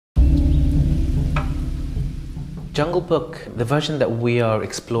Jungle Book, the version that we are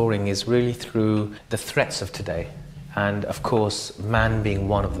exploring is really through the threats of today. And of course, man being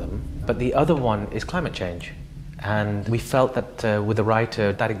one of them. But the other one is climate change. And we felt that with the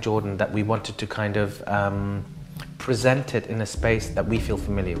writer, Tariq Jordan, that we wanted to kind of present it in a space that we feel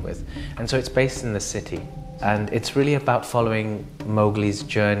familiar with. And so it's based in the city. And it's really about following Mowgli's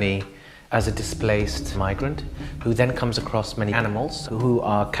journey as a displaced migrant who then comes across many animals who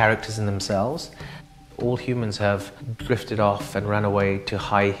are characters in themselves. All humans have drifted off and run away to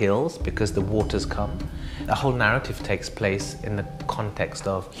high hills because the water's come. The whole narrative takes place in the context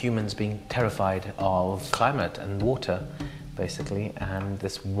of humans being terrified of climate and water, basically, and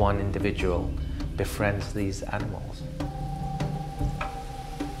this one individual befriends these animals.